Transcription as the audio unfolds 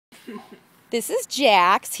This is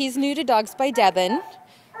Jax. He's new to Dogs by Debin.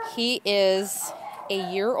 He is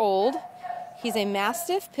a year old. He's a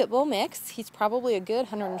Mastiff Pit Bull mix. He's probably a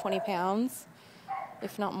good 120 pounds,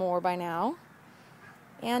 if not more by now.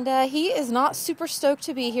 And he is not super stoked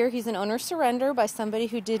to be here. He's an owner surrender by somebody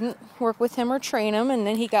who didn't work with him or train him, and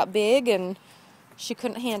then he got big and she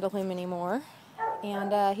couldn't handle him anymore.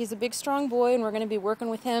 And he's a big, strong boy, and we're going to be working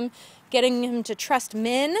with him, getting him to trust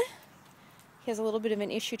men. He has a little bit of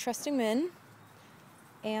an issue trusting men,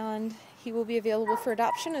 and he will be available for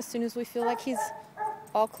adoption as soon as we feel like he's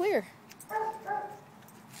all clear.